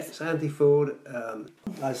it's Andy Ford.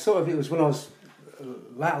 It was when I was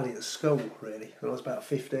latterly at school, really, when I was about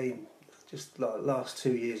 15, just like last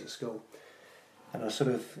 2 years at school. And I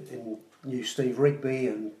sort of knew Steve Rigby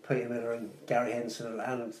and Peter Miller and Gary Henson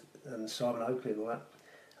and Simon Oakley and all that.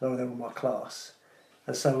 And all of them were my class.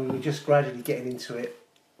 And so we were just gradually getting into it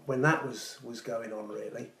when that was going on,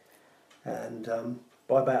 really. And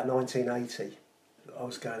by about 1980, I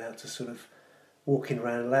was going out to sort of walking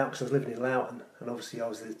around Loughton, because I was living in Loughton, and obviously I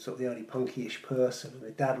was the only punky-ish person, and my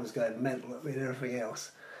dad was going mental at me and everything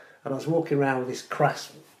else. And I was walking around with this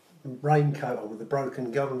crass raincoat on with the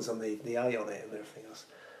broken guns on the A on it and everything else.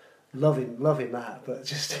 Loving that, but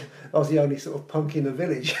just I was the only sort of punk in the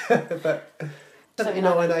village. But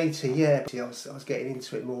 79, 80, yeah, I was getting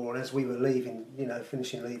into it more, and as we were leaving,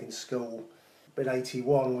 leaving school, in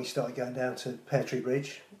 81 we started going down to Pear Tree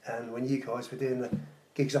Bridge, and when you guys were doing the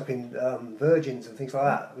gigs up in Virgins and things like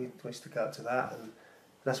that, we used to go up to that, and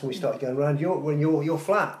that's when we started going around your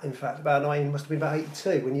flat. In fact, must have been about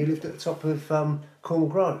 82 when you lived at the top of Cornwall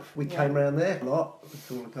Grove. We came around there a lot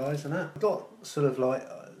with all the guys and that. Got sort of like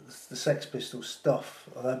the Sex Pistols stuff,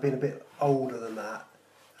 although I've been a bit older than that.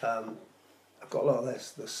 I've got a lot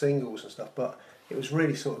of the singles and stuff, but it was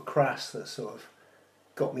really sort of Crass that sort of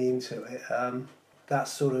got me into it. That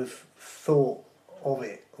sort of thought of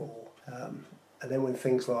it all. And then when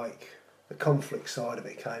things like the conflict side of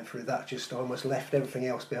it came through, that just almost left everything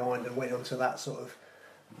else behind and went on to that sort of,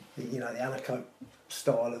 the anarcho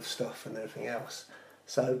style of stuff and everything else.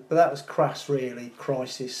 So, but that was Crass really,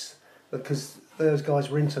 Crisis, because those guys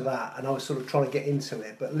were into that and I was sort of trying to get into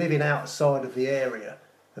it, but living outside of the area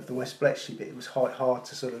of the West Bletchley bit, it was quite hard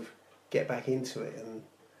to sort of get back into it and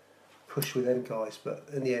push with them guys. But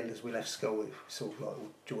in the end, as we left school, we sort of like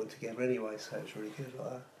joined together anyway, so it was really good like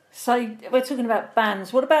that. So we're talking about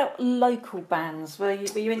bands. What about local bands? Were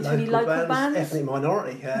you into any local bands? Ethnic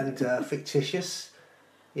Minority and Fictitious,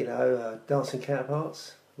 Dancing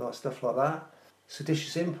Counterparts, like stuff like that.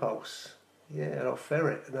 Seditious Impulse, and Off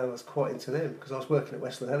Ferret, and I was quite into them because I was working at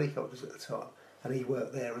Westland Helicopters at the time, and he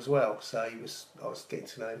worked there as well. So I was getting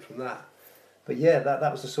to know him from that. But yeah,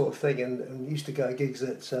 that was the sort of thing, and we used to go to gigs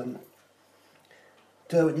at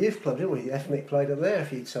Derwent Youth Club, didn't we? Ethnic played up there a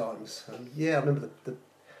few times. And I remember the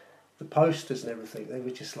posters and everything, they were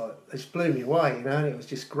just like, they just blew me away, and it was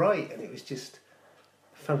just great, and it was just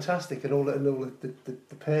fantastic, and all the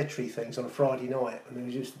Pear Tree things on a Friday night, and there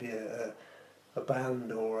used to be a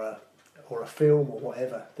band or a film or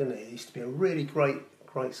whatever, didn't it? It used to be a really great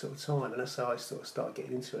sort of time, and that's how I sort of started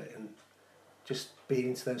getting into it and just being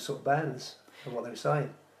into those sort of bands and what they were saying.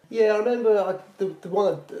 Yeah, I remember the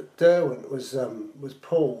one at Derwent was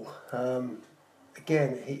Paul.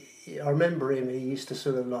 Again, I remember him. He used to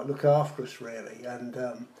sort of like look after us really, and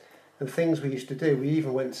things we used to do. We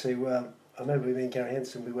even went to. I remember me and Gary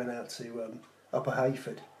Henson. We went out to Upper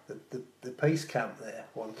Hayford, the peace camp there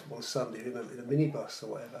one Sunday in a minibus or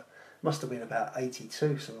whatever. Must have been about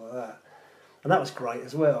 82, something like that. And that was great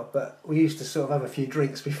as well. But we used to sort of have a few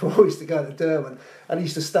drinks before we used to go to Derwent, and he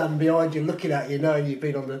used to stand behind you, looking at you, knowing you'd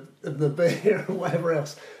been on the beer or whatever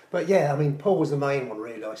else. But yeah, I mean, Paul was the main one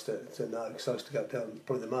really I used to know, because I used to go down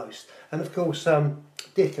probably the most. And of course,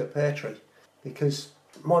 Dick at Pear Tree, because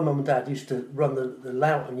my mum and dad used to run the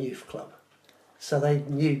Loughton Youth Club. So they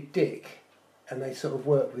knew Dick, and they sort of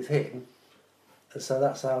worked with him. And so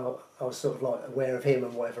that's how I was sort of like aware of him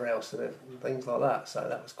and whatever else and things like that. So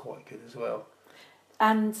that was quite good as well.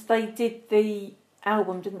 And they did the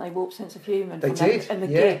album, didn't they? Warped Sense of Humour. They did. And the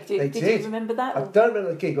gig. Did you remember that? I don't remember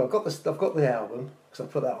the gig. I've got the album because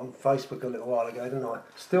I put that on Facebook a little while ago, didn't I?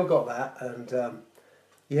 Still got that, and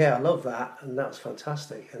I love that, and that was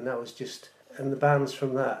fantastic. And that was just, and the bands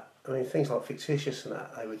from that. I mean, things like Fictitious and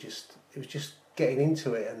that. It was just getting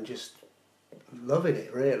into it and just loving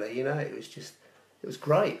it. Really, it was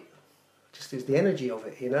great. Just is the energy of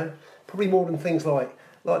it, Probably more than things like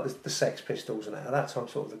the Sex Pistols and that. At that time,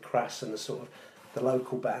 sort of the Crass and the sort of the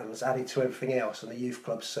local bands added to everything else, and the youth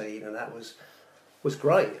club scene, and that was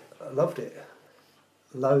great. I loved it.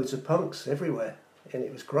 Loads of punks everywhere, and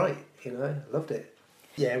it was great. Loved it.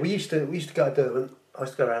 Yeah, we used to go to Derwent. I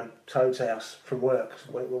used to go around Toad's house from work.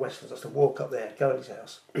 When we were Westlands, I used to walk up there, go to his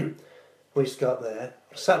house. We used to go up there.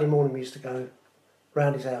 Saturday morning, we used to go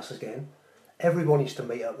round his house again. Everyone used to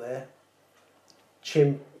meet up there.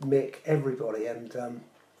 Chim, Mick, everybody, and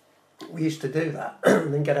we used to do that,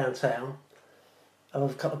 and then go downtown, have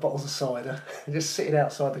a couple of bottles of cider, just sitting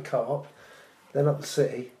outside the co-op, then up the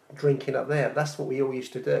city, drinking up there. That's what we all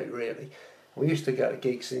used to do, really. We used to go to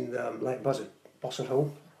gigs in Leighton Buzzard, Bossard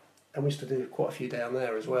Hall, and we used to do quite a few down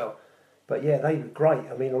there as well. But yeah, they were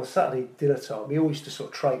great. I mean, on Saturday dinner time, we all used to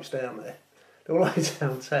sort of traipse down there, all the way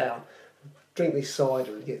downtown, drink this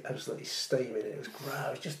cider and get absolutely steaming. It was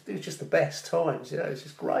great. It was just the best times, it was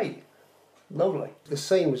just great. Lovely. The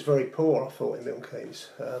scene was very poor, I thought, in Milton Keynes,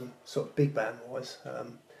 sort of big band wise.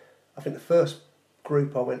 I think the first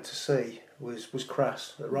group I went to see was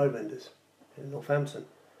Crass at Roadmenders in Northampton,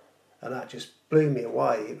 and that just blew me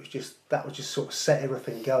away. That was just sort of set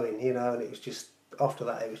everything going, and it was just, after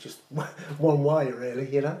that it was just one way really,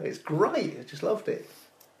 It's great. I just loved it.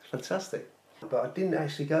 It's fantastic. But I didn't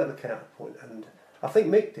actually go to the Counterpoint, and I think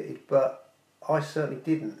Mick did, but I certainly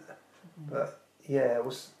didn't. But yeah, it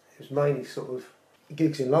was mainly sort of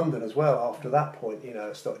gigs in London as well after that point,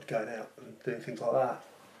 I started going out and doing things like that.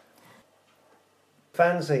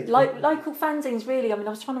 Fanzines. Local fanzines, really. I mean,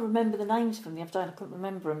 I was trying to remember the names from the other day and I couldn't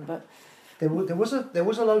remember them, but... There was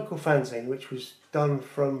a local fanzine which was done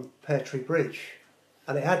from Pear Tree Bridge,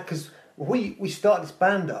 and it had, because we started this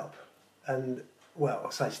band up, and, well,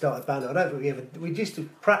 I say started band up, I don't think we used to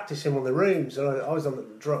practice him on the rooms, and I was on the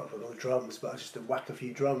drums, but I just used to whack a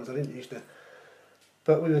few drums, I didn't used to...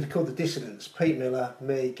 But we were called the Dissidents. Pete Miller,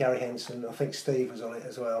 me, Gary Henson, I think Steve was on it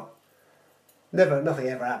as well. Nothing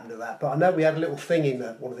ever happened to that, but I know we had a little thing in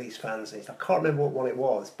one of these fanzines. I can't remember what one it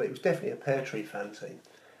was, but it was definitely a Pear Tree fanzine.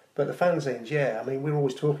 But the fanzines, yeah, I mean, we were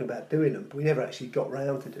always talking about doing them, but we never actually got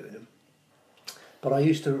round to doing them. But I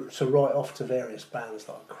used to write off to various bands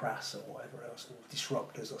like Crass or whatever else, and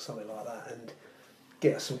Disruptors or something like that, and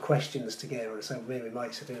get some questions together and say, well, me and my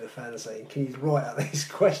mates are doing a fanzine, can you write out these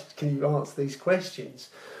questions, can you answer these questions?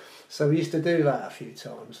 So we used to do that a few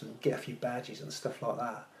times and get a few badges and stuff like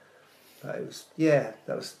that. But it was,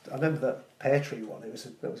 I remember that Pear Tree one, that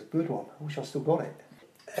was a good one. I wish I still got it.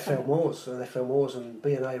 FL Moores and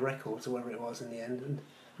B&A Records or whatever it was in the end. And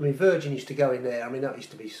I mean, Virgin used to go in there, I mean, that used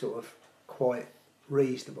to be sort of quite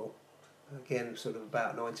reasonable. Again, sort of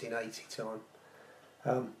about 1980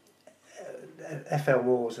 time. FL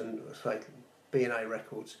Moores and like B&A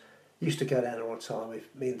Records used to go down there all the time.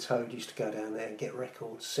 Me and Toad used to go down there and get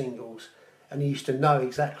records, singles, and he used to know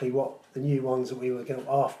exactly what the new ones that we were going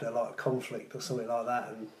after, like Conflict or something like that,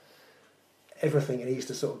 and everything, and he used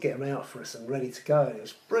to sort of get them out for us and ready to go, and it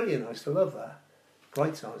was brilliant. I used to love that.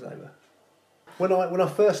 Great times over. When I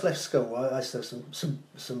first left school, I used to have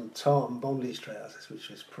some tartan bondage trousers, which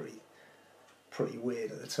was pretty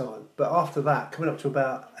weird at the time. But after that, coming up to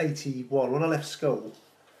about 81, when I left school,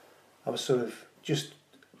 I was sort of just,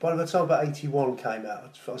 by the time about 81 came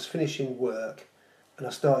out, I was finishing work, and I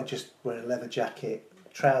started just wearing a leather jacket,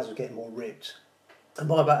 trousers were getting more ripped. And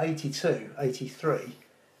by about 82, 83,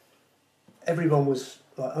 everyone was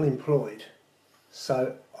like unemployed.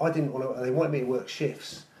 So they wanted me to work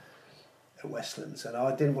shifts at Westlands, and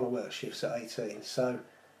I didn't want to work shifts at 18. So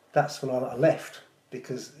that's when I left,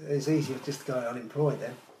 because it's easier just to go unemployed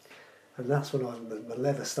then. And that's when my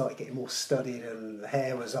leather started getting more studied, and the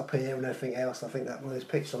hair was up here and everything else. I think that one of those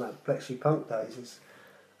pictures on that Plexi Punk days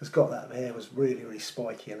has got that. My hair was really, really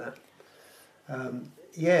spiky and that. And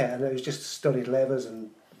it was just studied leathers and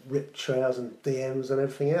ripped trousers and DMs and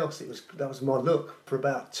everything else. That was my look for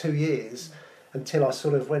about 2 years, until I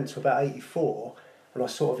sort of went to about 84, and I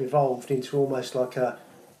sort of evolved into almost like the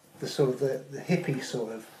hippie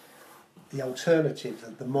sort of, the alternative,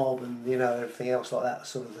 the mob, and everything else like that,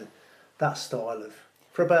 sort of that style of,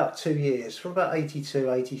 for about 2 years, from about 82,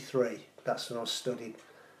 83, that's when I studied.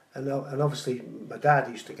 And obviously my dad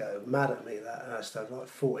used to go mad at me that, and I used to have like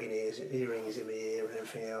 14 earrings in my ear and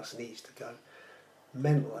everything else, and he used to go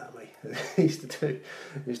mental at me. It used to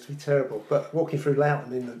be terrible. But walking through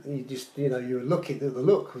Loughton, you were looking at the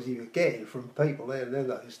look was you were getting from people there, and then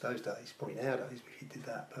those days, probably nowadays if you did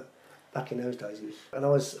that, but back in those days it was. And I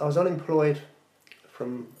was unemployed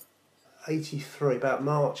from 83, about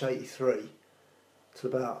March 83 to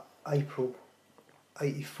about April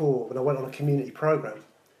 84, when I went on a community programme,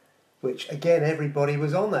 which again everybody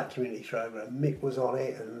was on that community programme. Mick was on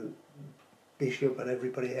it, and Bishop and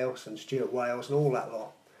everybody else, and Stuart Wales and all that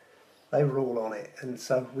lot. They were all on it, and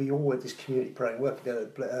so we all had this community programme, working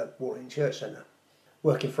down at Waterton Church Centre,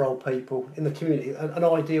 working for old people in the community. An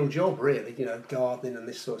ideal job really, gardening and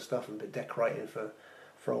this sort of stuff, and a bit decorating for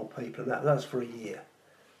old people, and that was for a year.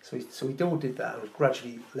 So we all did that, and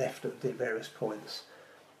gradually left at various points.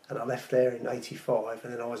 And I left there in 85,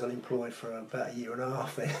 and then I was unemployed for about a year and a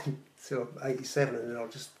half then, till 87, and then I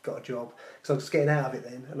just got a job. Because I was just getting out of it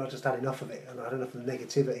then, and I just had enough of it, and I had enough of the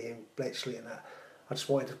negativity in Bletchley and that. I just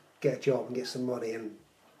wanted to get a job and get some money, and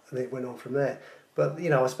it went on from there. But,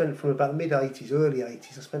 I spent from about the mid-80s, early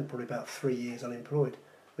 80s, I spent probably about 3 years unemployed,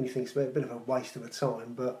 when you think it's a bit of a waste of a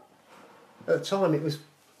time, but at the time it was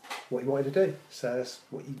what you wanted to do. So that's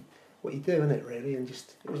what you do, isn't it, really? And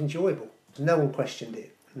just, it was enjoyable. No one questioned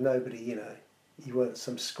it. Nobody, You weren't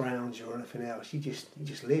some scrounge or anything else. You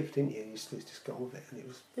just lived, didn't you? You just got on with it, and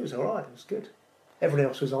it was all right. It was good. Everyone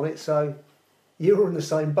else was on it, so you were in the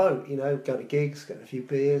same boat. You know, going to gigs, getting a few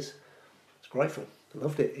beers. It's great fun. I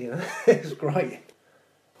loved it. You know, it was great.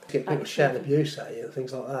 Get people shouting abuse at you and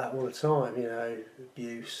things like that all the time. You know,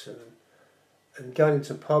 abuse and going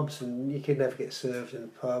into pubs, and you could never get served in the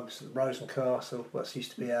pubs. Rose and Castle, that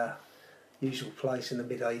used to be our usual place in the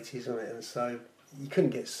mid-80s, wasn't it? And so you couldn't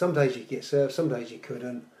get, some days you could get served, some days you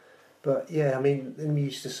couldn't. But yeah, I mean, then we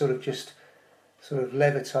used to sort of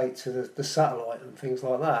levitate to the satellite and things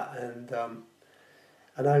like that. And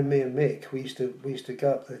I know me and Mick, we used to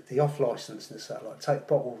go up the off licence in the satellite, take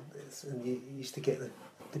bottle, and you used to get the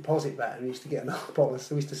deposit back, and we used to get another bottle.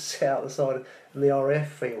 So we used to sit out the side in the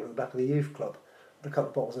RAF thing at the back of the youth club, with a couple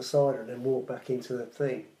of bottles of cider, and then walk back into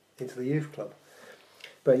the youth club.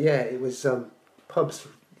 But yeah, it was pubs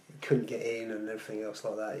you couldn't get in and everything else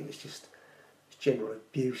like that. It was just general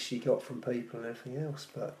abuse you got from people and everything else.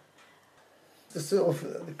 But the sort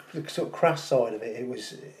of crass side of it, it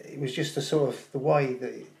was just the way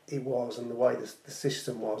that it was, and the way the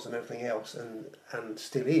system was and everything else, and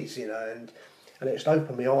still is, you know, and it just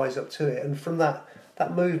opened my eyes up to it. And from that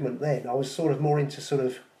movement, then I was sort of more into sort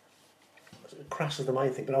of crass as the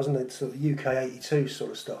main thing, but I was into sort of UK 82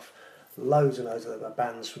 sort of stuff. Loads and loads of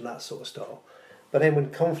bands from that sort of style. But then when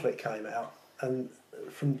Conflict came out, and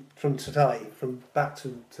from today, from back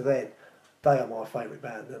to then, they are my favourite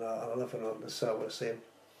band, and I love them. So I went to see them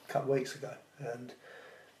a couple of weeks ago, and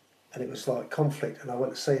it was like Conflict, and I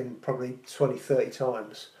went to see them probably 20, 30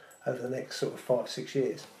 times over the next sort of 5-6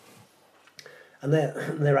 years. And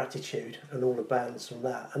their attitude and all the bands from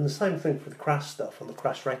that, and the same thing for the Crash stuff on the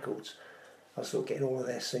Crash records. I was sort of getting all of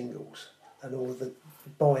their singles and all of the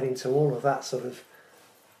buying into all of that sort of,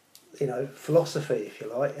 you know, philosophy, if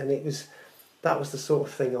you like, and that was the sort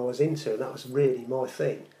of thing I was into, and that was really my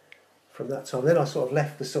thing from that time. Then I sort of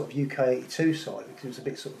left the sort of UK 82 side because it was a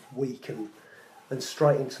bit sort of weak, and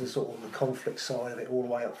straight into the sort of the Conflict side of it, all the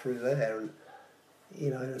way up through there, and you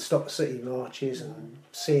know, and Stop City marches and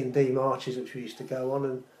C&D marches, which we used to go on,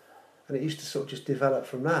 and it used to sort of just develop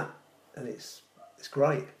from that, and it's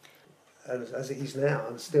great, as it is now,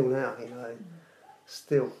 and still now, you know,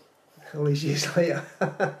 still all these years later.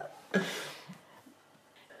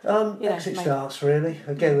 Exit Starts, really.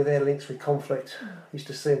 Again, with their links with Conflict. Used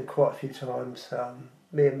to see them quite a few times.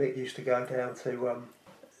 Me and Mick used to go down to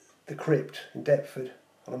the Crypt in Deptford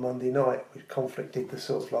on a Monday night. Conflict did the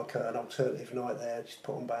sort of like an alternative night there, just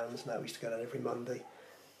put on bands, and that we used to go down every Monday.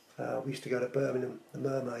 We used to go to Birmingham, the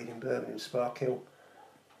Mermaid in Birmingham, Sparkhill,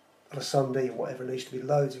 on a Sunday and whatever, and there used to be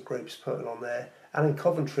loads of groups putting on there. And in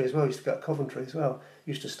Coventry as well, used to go to Coventry as well.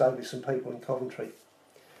 Used to stay with some people in Coventry.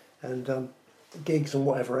 And gigs and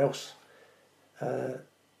whatever else.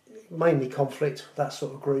 Mainly Conflict, that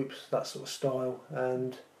sort of groups, that sort of style.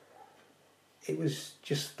 And it was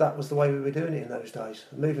just, that was the way we were doing it in those days.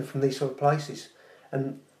 Moving from these sort of places.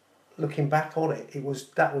 And looking back on it,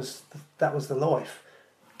 that was the life.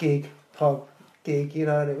 Gig, pub, gig, you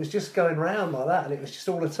know, and it was just going round like that, and it was just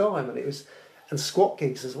all the time. And squat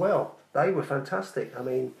gigs as well. They were fantastic. I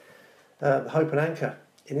mean, the Hope and Anchor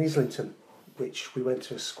in Islington, which we went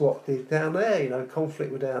to a squat gig down there, you know,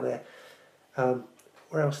 Conflict were down there.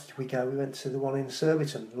 Where else did we go? We went to the one in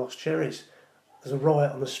Surbiton, Lost Cherries. There's a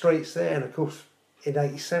riot on the streets there, and of course in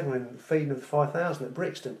 '87 when Feeding of the 5,000 at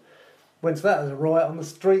Brixton. Went to that, there's a riot on the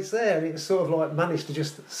streets there, and it was sort of like managed to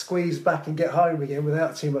just squeeze back and get home again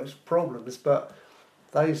without too much problems. But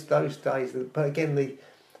those days, but again the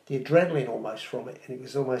adrenaline almost from it, and it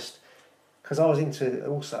was almost, because I was we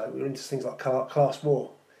were into things like class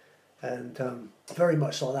war, and very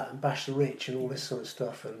much like that, and Bash the Rich and all this sort of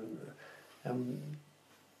stuff,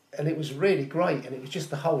 and it was really great, and it was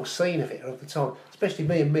just the whole scene of it at the time, especially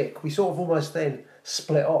me and Mick. We sort of almost then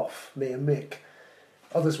split off, me and Mick.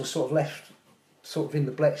 Others were sort of left sort of in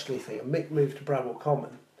the Bletchley thing, and Mick moved to Bradwell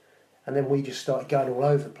Common, and then we just started going all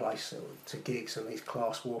over the place to gigs and these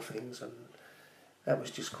class war things, and that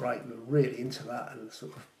was just great. We were really into that, and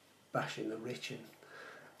sort of bashing the rich and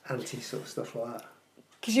anti sort of stuff like that.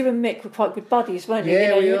 Because you and Mick were quite good buddies, weren't you?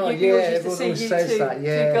 Yeah, you know, we are. Everyone always says that.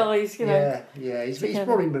 Yeah, two guys, you know. Yeah. He's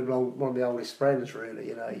probably been one of the oldest friends, really.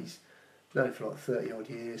 You know, he's known him for like 30 odd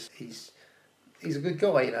years. He's a good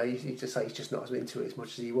guy. You know, you just say he's just not as into it as much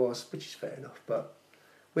as he was, which is fair enough. But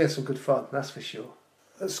we had some good fun, that's for sure.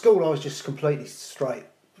 At school, I was just completely straight.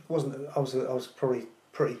 I was probably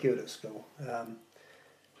pretty good at school.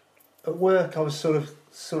 At work, I was sort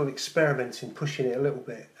of experimenting, pushing it a little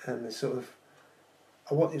bit, and it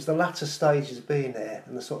was the latter stages of being there,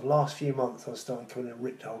 and the sort of last few months I was starting coming in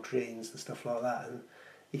ripped old jeans and stuff like that, and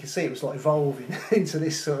you could see it was like evolving into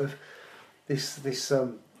this sort of this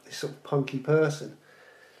sort of punky person.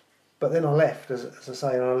 But then I left, as I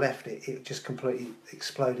say, and I left it just completely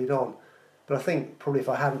exploded on. But I think probably if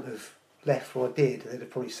I hadn't have left what I did, they'd have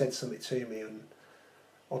probably said something to me, and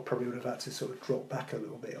I probably would have had to sort of drop back a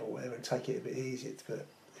little bit or whatever and take it a bit easier. But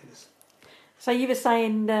it was. So you were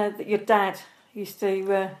saying that your dad used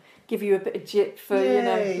to give you a bit of jip for,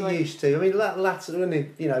 he used to. I mean, later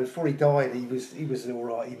when before he died, he was all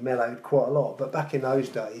right. He mellowed quite a lot. But back in those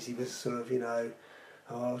days, he was sort of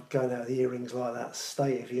going out with earrings like that,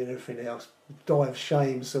 state of you and everything else, die of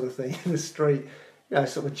shame sort of thing in the street.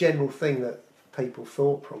 Sort of a general thing that people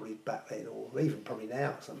thought probably back then, or even probably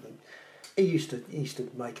now or something. He used to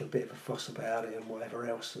make a bit of a fuss about it and whatever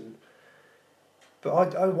else,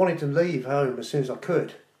 but I wanted to leave home as soon as I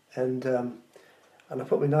could, and I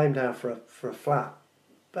put my name down for a flat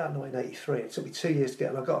about 1983. It took me 2 years to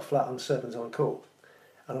get, and I got a flat on Serpentine Court,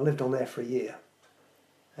 and I lived on there for a year.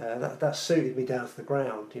 That suited me down to the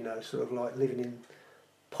ground, sort of like living in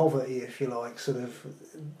poverty, if you like, sort of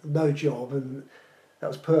no job, and that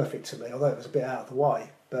was perfect to me, although it was a bit out of the way.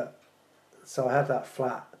 But so I had that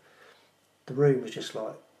flat. The room was just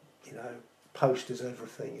like, posters,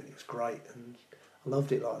 everything, and it was great, and I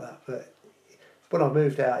loved it like that. But when I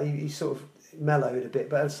moved out, he sort of mellowed a bit,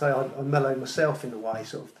 but I'd say I mellowed myself in a way.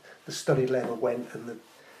 Sort of the studied level went, and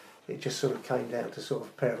it just sort of came down to sort of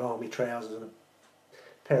a pair of army trousers and a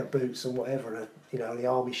pair of boots and whatever, and the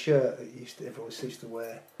army shirt that everyone used to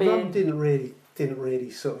wear. Mum didn't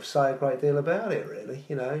really sort of say a great deal about it, really.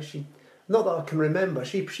 She, not that I can remember.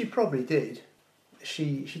 She probably did.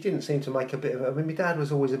 She didn't seem to make a bit of it. I mean, my dad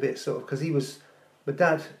was always a bit sort of, because he was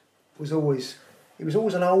always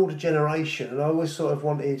an older generation, and I always sort of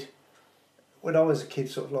wanted, when I was a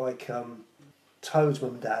kid, sort of like Toad's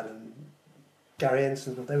mum and dad and Gary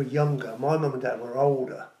Enson's, they were younger. My mum and dad were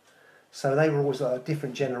older, so they were always like a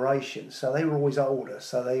different generation. So they were always older,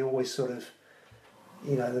 so they always sort of,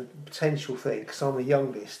 the potential thing, because I'm the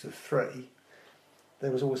youngest of three,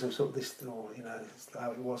 there was always a sort of this,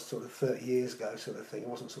 how it was sort of 30 years ago sort of thing. It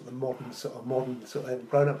wasn't sort of the modern sort of, they hadn't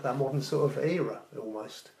grown up that modern sort of era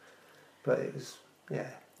almost. But it was,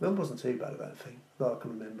 Mum wasn't too bad about the thing, that I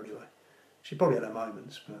can remember anyway. She probably had her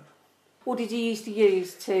moments, but... What did you used to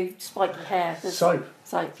use to spike your hair? Soap.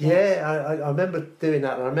 Soap, yeah. I remember doing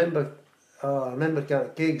that, and I remember going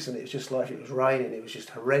to gigs, and it was just like, if it was raining, it was just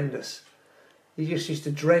horrendous. He just used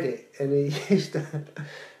to dread it, and he used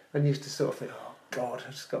to sort of think, oh God,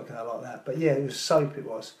 I just got to go like that. But yeah, it was soap, it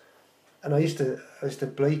was. And I used to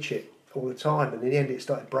bleach it all the time, and in the end it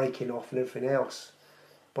started breaking off and everything else.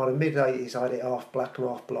 By the mid-80s I had it half black and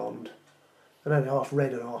half blonde, and then half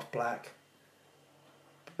red and half black.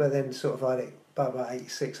 But then sort of I had it, about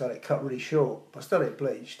 86 I had it cut really short. I still had it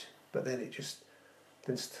bleached, but then it just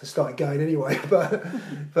started going anyway.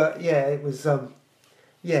 But yeah, it was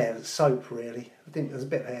soap really. There was a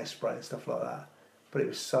bit of hairspray and stuff like that, but it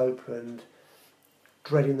was soap and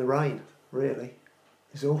dreading the rain, really.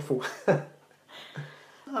 It's awful.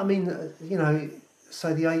 I mean,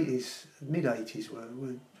 so the 80s, mid-80s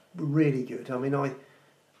were really good. I mean, I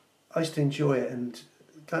used to enjoy it, and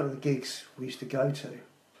going to the gigs we used to go to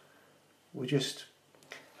were just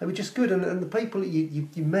good, and the people that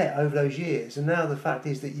you met over those years, and now the fact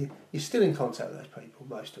is that you're still in contact with those people,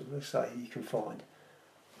 most of them, let's say, you can find.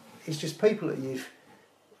 It's just people that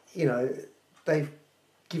they've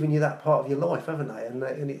given you that part of your life, haven't they?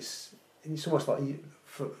 And it's almost like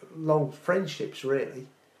for long friendships, really,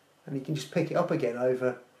 and you can just pick it up again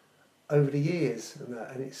over the years,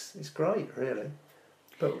 and it's great, really.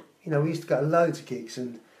 But we used to go to loads of gigs,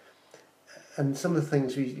 and some of the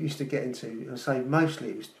things we used to get into, I say mostly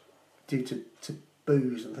it was due to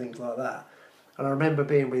booze and things like that. And I remember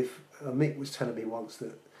being with Mick was telling me once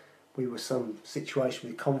that we were some situation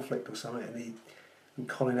with conflict or something, and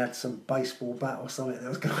Colin had some baseball bat or something. There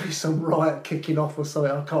was going to be some riot kicking off or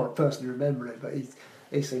something. I can't personally remember it, but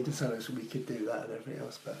he seemed to tell us we could do that and everything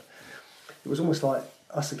else. But it was almost like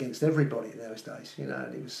us against everybody in those days, and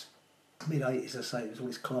it was mid-80s, I say, it was all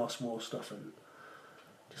this class war stuff and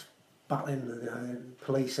just battling the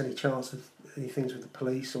police, any chance of any things with the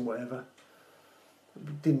police or whatever.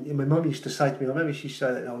 My mum used to say to me, I remember she used to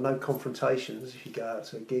say that no confrontations if you go out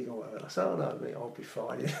to a gig or whatever. And I said, oh no, mate, I'll be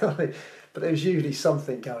fine. But there was usually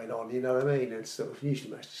something going on, you know what I mean? And sort of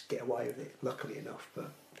usually managed to just get away with it, luckily enough.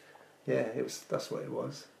 But yeah, that's what it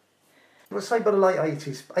was. I would say by the late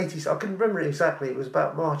 80s, I can remember it exactly. It was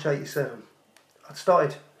about March 87. I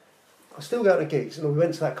still go to gigs, and we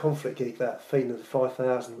went to that conflict gig, that Feeding of the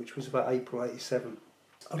 5,000, which was about April 87.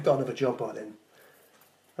 I'd got another job by then,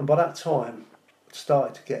 and by that time, I'd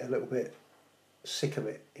started to get a little bit sick of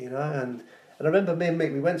it, you know. And I remember me and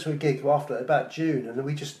Mick, we went to a gig after about June, and then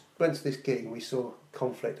we just went to this gig and we saw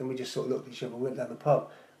Conflict, and we just sort of looked at each other and went down the pub.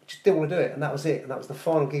 We just didn't want to do it, and that was it. And that was the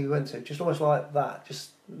final gig we went to, just almost like that,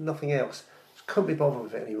 just nothing else. Just couldn't be bothered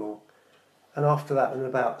with it anymore. And after that, in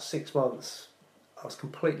about 6 months, I was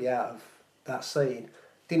completely out of that scene.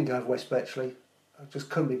 Didn't go over West Bletchley. I just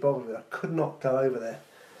couldn't be bothered with it. I could not go over there.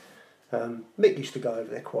 Mick used to go over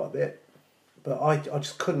there quite a bit, but I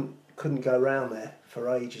just couldn't go around there for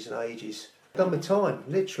ages and ages. I'd done my time,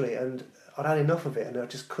 literally, and I'd had enough of it, and I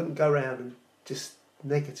just couldn't go around and just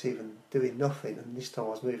negative and doing nothing. And this time I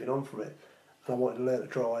was moving on from it, and I wanted to learn to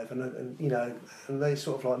drive, and you know, and they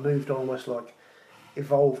sort of like moved on, almost like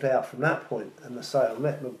evolved out from that point. And I say I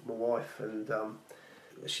met my wife, and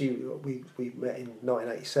we met in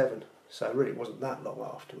 1987, so really it wasn't that long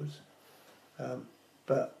afterwards.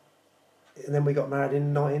 And then we got married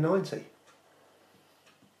in 1990.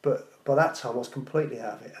 But by that time I was completely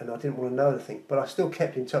out of it, and I didn't want to know anything. But I still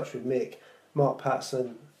kept in touch with Mick, Mark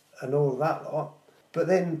Patterson, and all of that lot. But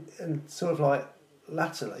then, and sort of like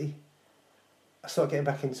latterly, I started getting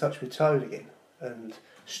back in touch with Toad again, and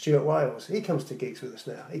Stuart Wales. He comes to gigs with us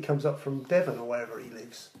now. He comes up from Devon or wherever he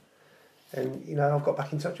lives. And, you know, I've got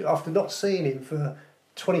back in touch with him. After not seeing him for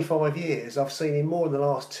 25 years, I've seen him more in the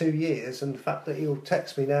last 2 years, and the fact that he'll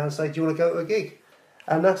text me now and say, do you want to go to a gig?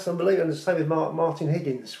 And that's unbelievable. And the same with Martin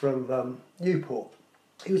Higgins from Newport.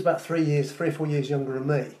 He was about 3 or 4 years younger than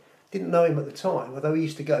me. Didn't know him at the time, although he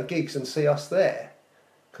used to go to gigs and see us there,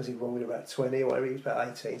 because he was about 20 or whatever, he was about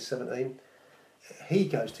 18, 17. He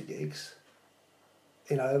goes to gigs.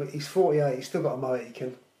 You know, he's 48, he's still got a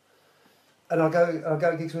Mohican. And I go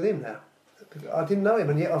to gigs with him now. I didn't know him,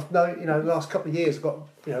 and yet I've known, you know, the last couple of years I've got,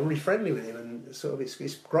 you know, really friendly with him, and sort of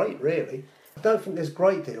it's great, really. I don't think there's a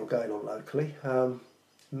great deal going on locally.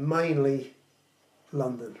 Mainly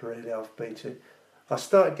London, really, I've been to. I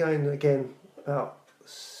started going again about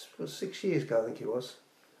 6 years ago, I think it was.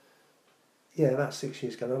 Yeah, about 6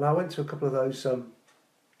 years ago. And I went to a couple of those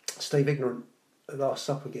Steve Ignorant Last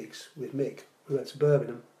Supper gigs with Mick. We went to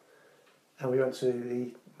Birmingham, and we went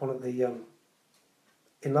to one at the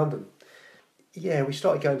in London. Yeah, we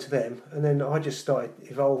started going to them, and then I just started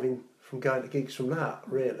evolving from going to gigs from that,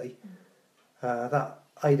 really. That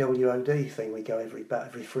AWOD thing we go about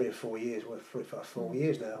every 3 or 4 years. Well, 4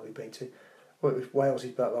 years now we've been to. Well, with Wales,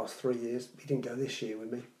 he's about the last 3 years. He didn't go this year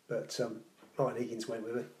with me, but Martin Higgins went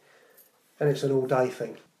with me. And it's an all-day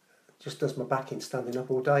thing. Just does my back in standing up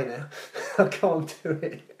all day now. I can't do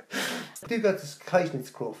it. I do go occasionally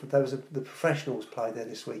to Crawford. The professionals played there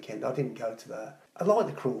this weekend. I didn't go to that. I like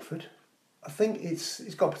the Crawford. I think it's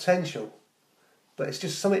got potential, but it's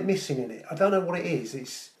just something missing in it. I don't know what it is.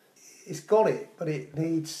 It's got it, but it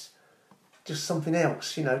needs just something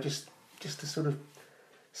else, you know, just to sort of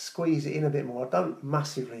squeeze it in a bit more. I don't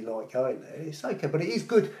massively like going there. It's okay, but it is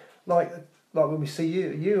good. Like when we see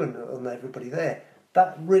you and everybody there,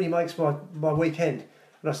 that really makes my weekend.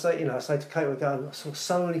 And I say to Kate, we're going, I saw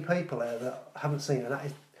so many people there that I haven't seen,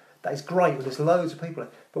 and that is great when there's loads of people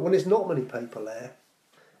there. But when there's not many people there,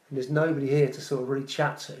 and there's nobody here to sort of really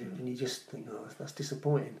chat to, and you just think, oh, that's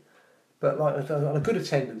disappointing. But like on a good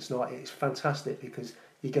attendance night, it's fantastic, because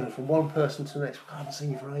you're going from one person to the next. I haven't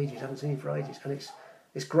seen you for ages, and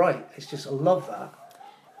it's great. It's just, I love that.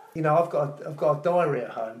 You know, I've got a diary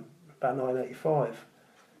at home about 1985,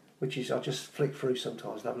 which is I just flick through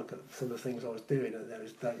sometimes and have a look at some of the things I was doing, and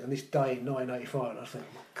this day in 1985, and I think,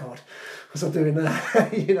 oh God, was I doing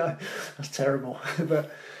that? You know, that's terrible.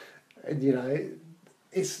 But you know,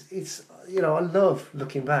 it's you know, I love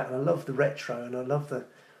looking back, and I love the retro, and I love the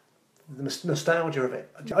nostalgia of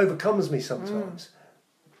it. It overcomes me sometimes.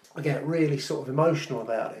 I get really sort of emotional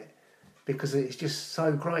about it, because it's just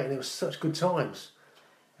so great, and it was such good times.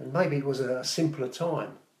 And maybe it was a simpler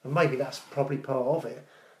time, and maybe that's probably part of it.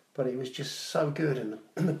 But it was just so good, and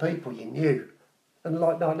the people you knew. And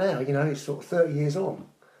like now, you know, it's sort of 30 years on,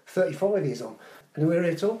 35 years on, and we're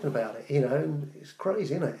here talking about it, you know, and it's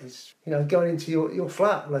crazy, isn't it? It's, you know, going into your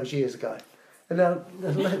flat those years ago, and now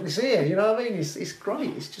it's here, you know what I mean? It's great,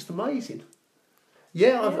 it's just amazing.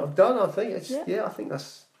 Yeah, I've done, I think. I think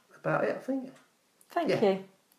that's about it, I think. Thank you.